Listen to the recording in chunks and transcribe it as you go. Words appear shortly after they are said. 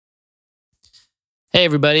Hey,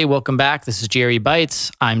 everybody. Welcome back. This is GRE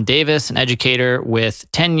Bites. I'm Davis, an educator with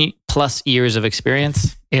 10 plus years of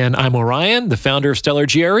experience. And I'm Orion, the founder of Stellar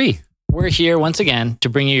GRE. We're here once again to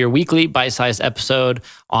bring you your weekly bite-sized episode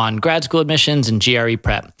on grad school admissions and GRE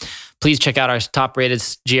prep. Please check out our top-rated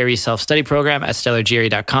GRE self-study program at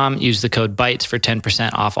stellargre.com. Use the code BITES for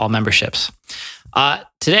 10% off all memberships.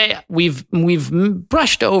 Today, we've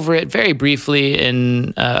brushed over it very briefly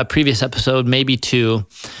in a previous episode, maybe two,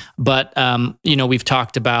 but we've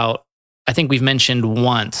talked about. I think we've mentioned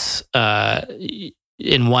once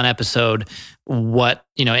in one episode what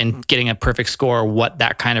in getting a perfect score, what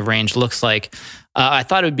that kind of range looks like. I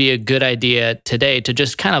thought it would be a good idea today to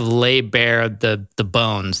just kind of lay bare the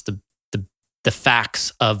bones, the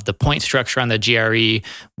facts of the point structure on the GRE,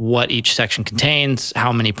 what each section contains,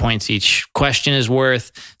 how many points each question is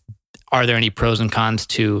worth. Are there any pros and cons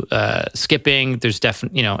to skipping? There's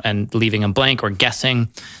definitely, and leaving them blank or guessing.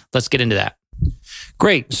 Let's get into that.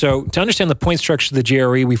 Great. So to understand the point structure of the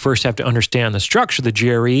GRE, we first have to understand the structure of the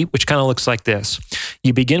GRE, which kind of looks like this.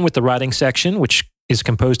 You begin with the writing section, which is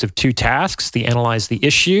composed of two tasks, the analyze the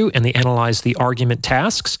issue and the analyze the argument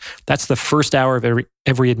tasks. That's the first hour of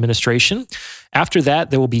every administration. After that,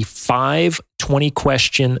 there will be 5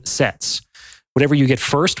 20-question sets. Whatever you get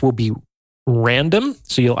first will be random,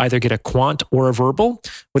 so you'll either get a quant or a verbal.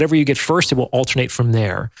 Whatever you get first, it will alternate from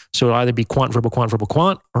there. So it'll either be quant, verbal, quant, verbal,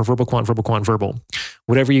 quant, or verbal, quant, verbal, quant, verbal.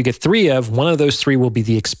 Whatever you get 3 of, one of those 3 will be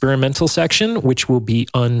the experimental section, which will be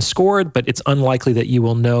unscored, but it's unlikely that you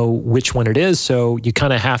will know which one it is. So you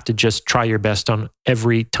kind of have to just try your best on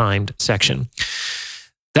every timed section.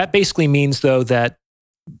 That basically means, though, that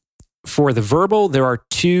for the verbal, there are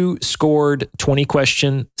 2 scored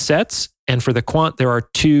 20-question sets. And for the quant, there are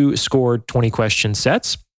 2 scored 20-question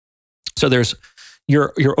sets. So there's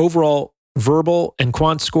your overall verbal and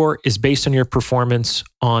quant score is based on your performance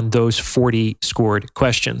on those 40 scored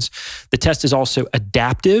questions. The test is also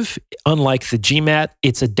adaptive. Unlike the GMAT,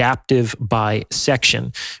 it's adaptive by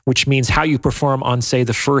section, which means how you perform on, say,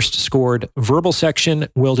 the first scored verbal section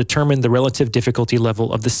will determine the relative difficulty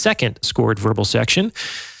level of the second scored verbal section.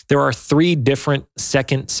 There are 3 different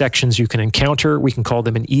second sections you can encounter. We can call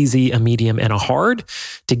them an easy, a medium, and a hard.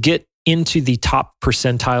 To get into the top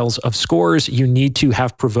percentiles of scores, you need to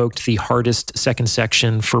have provoked the hardest second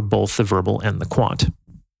section for both the verbal and the quant.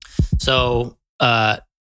 So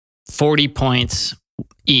 40 points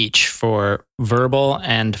each for verbal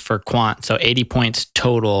and for quant. So 80 points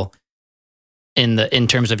total in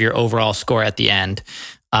terms of your overall score at the end.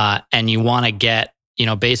 And you want to get,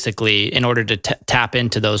 basically, in order to tap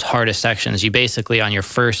into those hardest sections, you basically, on your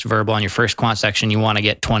first verbal, on your first quant section, you want to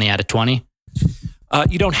get 20 out of 20?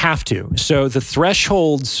 You don't have to. So the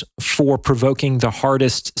thresholds for provoking the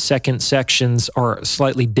hardest second sections are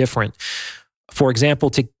slightly different. For example,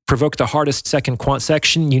 to provoke the hardest second quant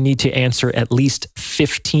section, you need to answer at least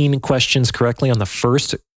 15 questions correctly on the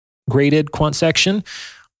first graded quant section.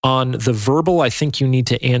 On the verbal, I think you need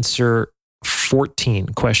to answer 14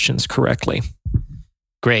 questions correctly.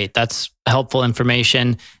 Great. That's helpful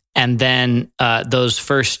information. And then those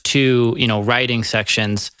first 2, writing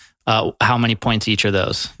sections, how many points each are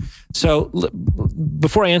those? So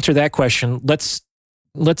before I answer that question, let's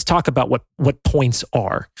talk about what points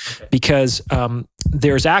are, okay. Because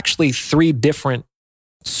there's actually 3 different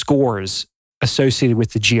scores associated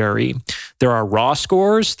with the GRE. There are raw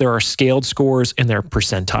scores, there are scaled scores, and there are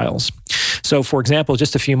percentiles. So, for example,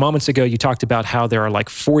 just a few moments ago, you talked about how there are like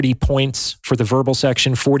 40 points for the verbal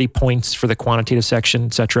section, 40 points for the quantitative section,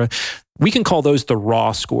 et cetera. We can call those the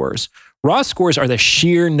raw scores. Raw scores are the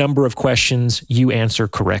sheer number of questions you answer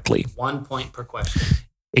correctly. 1 point per question.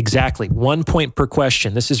 Exactly. 1 point per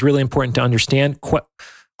question. This is really important to understand.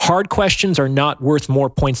 Hard questions are not worth more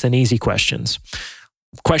points than easy questions.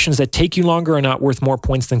 Questions that take you longer are not worth more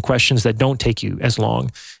points than questions that don't take you as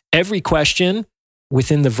long. Every question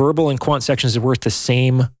within the verbal and quant sections is worth the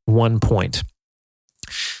same 1 point.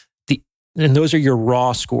 And those are your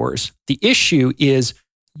raw scores. The issue is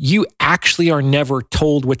you actually are never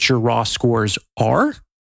told what your raw scores are.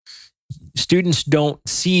 Students don't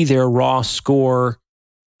see their raw score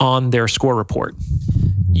on their score report.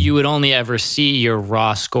 You would only ever see your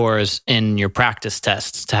raw scores in your practice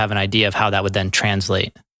tests to have an idea of how that would then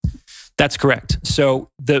translate. That's correct. So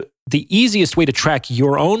the easiest way to track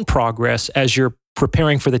your own progress as you're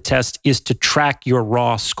preparing for the test is to track your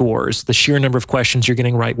raw scores, the sheer number of questions you're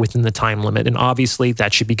getting right within the time limit. And obviously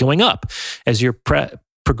that should be going up. As your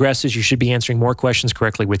progresses, you should be answering more questions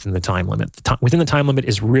correctly within the time limit. Within the time limit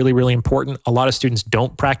is really, really important. A lot of students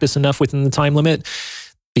don't practice enough within the time limit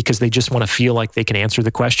because they just want to feel like they can answer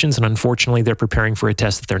the questions. And unfortunately, they're preparing for a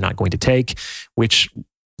test that they're not going to take, which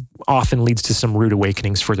often leads to some rude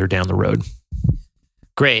awakenings further down the road.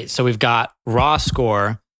 Great. So we've got raw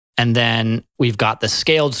score, and then we've got the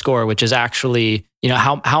scaled score, which is actually,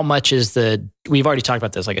 how much is we've already talked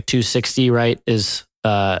about this, like a 260, right? Is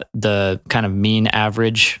the kind of mean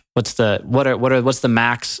average. What's the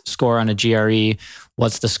max score on a GRE?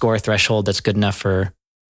 What's the score threshold that's good enough for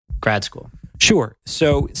grad school? Sure.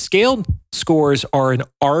 So scaled scores are an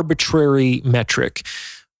arbitrary metric.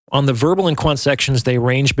 On the verbal and quant sections, they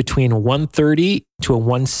range between a 130 to a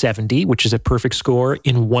 170, which is a perfect score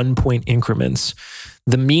in 1-point increments.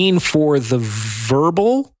 The mean for the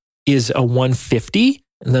verbal is a 150,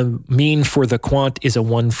 and the mean for the quant is a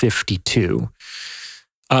 152.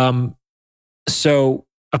 So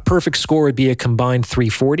a perfect score would be a combined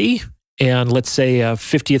 340, and let's say a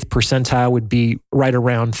 50th percentile would be right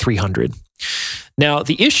around 300. Now,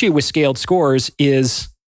 the issue with scaled scores is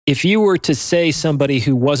if you were to say somebody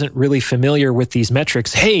who wasn't really familiar with these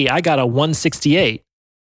metrics, hey, I got a 168,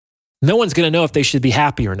 no one's going to know if they should be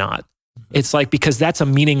happy or not. It's like, because that's a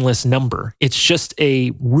meaningless number. It's just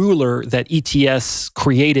a ruler that ETS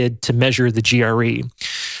created to measure the GRE.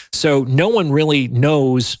 So no one really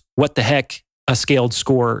knows what the heck a scaled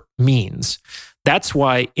score means. That's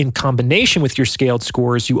why in combination with your scaled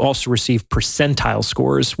scores, you also receive percentile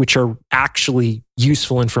scores, which are actually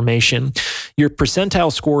useful information. Your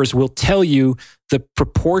percentile scores will tell you the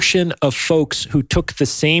proportion of folks who took the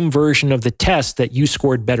same version of the test that you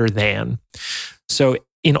scored better than. So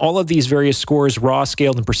in all of these various scores, raw,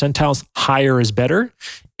 scaled, and percentiles, higher is better.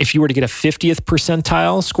 If you were to get a 50th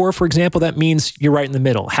percentile score, for example, that means you're right in the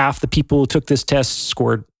middle. Half the people who took this test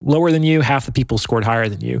scored lower than you, half the people scored higher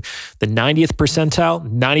than you. The 90th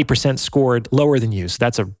percentile, 90% scored lower than you. So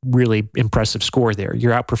that's a really impressive score there.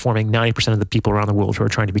 You're outperforming 90% of the people around the world who are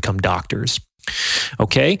trying to become doctors.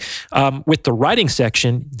 Okay. With the writing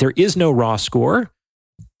section, there is no raw score.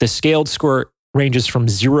 The scaled score ranges from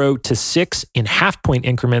 0 to 6 in half-point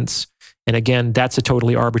increments. And again, that's a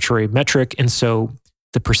totally arbitrary metric. And so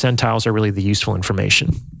the percentiles are really the useful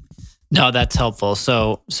information. No, that's helpful.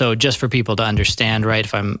 So just for people to understand, right,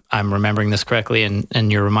 if I'm remembering this correctly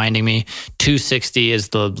and you're reminding me, 260 is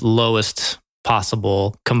the lowest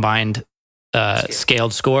possible combined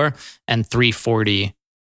scaled score, and 340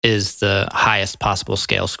 is the highest possible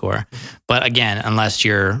scale score. But again, unless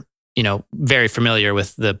you're very familiar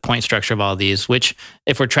with the point structure of all these, which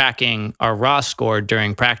if we're tracking our raw score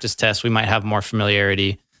during practice tests, we might have more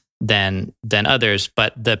familiarity than others,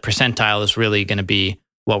 but the percentile is really going to be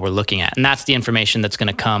what we're looking at. And that's the information that's going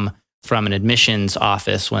to come from an admissions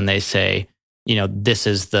office when they say, this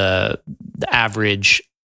is the average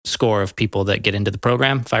score of people that get into the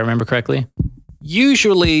program, if I remember correctly.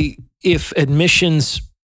 Usually, if admissions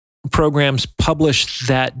programs publish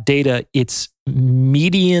that data, it's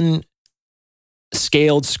median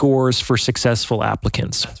scaled scores for successful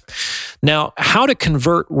applicants. Now, how to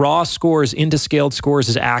convert raw scores into scaled scores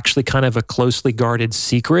is actually kind of a closely guarded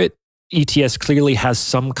secret. ETS clearly has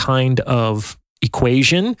some kind of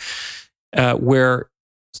equation where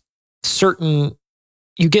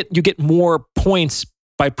you get more points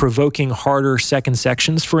by provoking harder second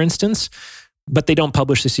sections, for instance, but they don't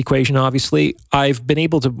publish this equation, obviously. I've been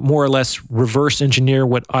able to more or less reverse engineer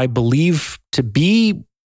what I believe to be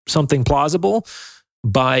something plausible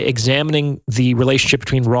by examining the relationship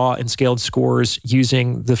between raw and scaled scores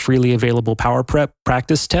using the freely available Power Prep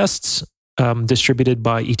practice tests distributed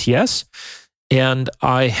by ETS. And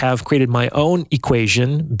I have created my own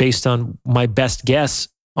equation based on my best guess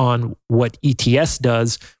on what ETS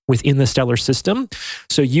does within the Stellar system.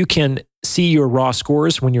 So you can see your raw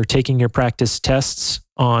scores when you're taking your practice tests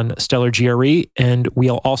on Stellar GRE, and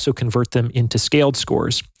we'll also convert them into scaled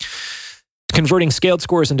scores. Converting scaled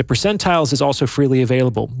scores into percentiles is also freely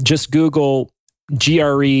available. Just Google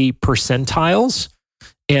GRE percentiles,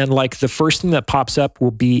 and like the first thing that pops up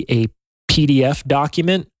will be a PDF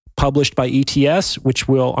document published by ETS, which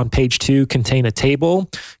will on page 2 contain a table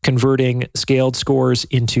converting scaled scores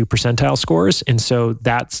into percentile scores. And so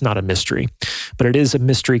that's not a mystery, but it is a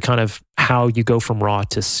mystery kind of how you go from raw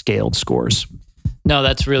to scaled scores. No,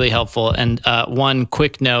 that's really helpful. And one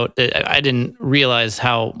quick note, I didn't realize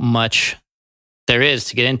how much there is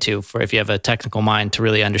to get into for if you have a technical mind to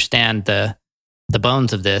really understand the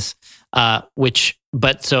bones of this,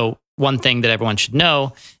 so one thing that everyone should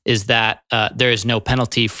know is that there is no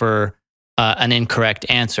penalty for an incorrect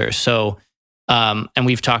answer. So, and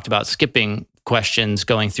we've talked about skipping questions,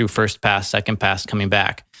 going through first pass, second pass, coming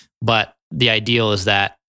back. But the ideal is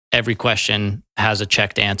that every question has a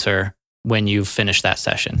checked answer when you've finished that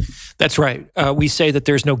session. That's right. We say that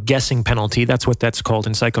there's no guessing penalty. That's what that's called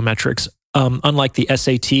in psychometrics. Unlike the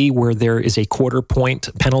SAT, where there is a 1/4 point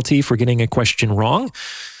penalty for getting a question wrong,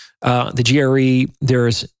 the GRE,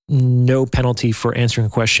 there's no penalty for answering a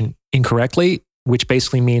question incorrectly, which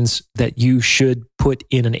basically means that you should put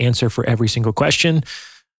in an answer for every single question,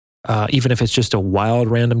 even if it's just a wild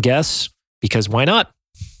random guess, because why not?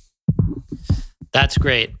 That's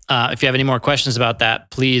great. If you have any more questions about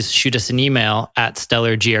that, please shoot us an email at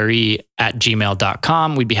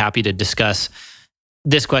stellargre@gmail.com. We'd be happy to discuss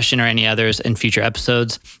this question or any others in future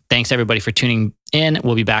episodes. Thanks everybody for tuning in.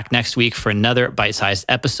 We'll be back next week for another bite-sized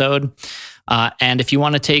episode. And if you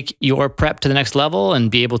want to take your prep to the next level and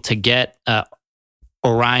be able to get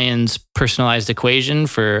Orion's personalized equation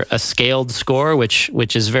for a scaled score,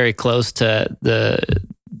 which is very close to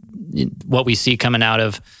what we see coming out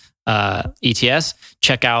of ETS,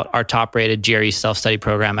 check out our top-rated GRE self-study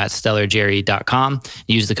program at stellargre.com.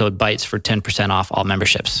 Use the code BITES for 10% off all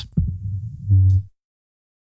memberships.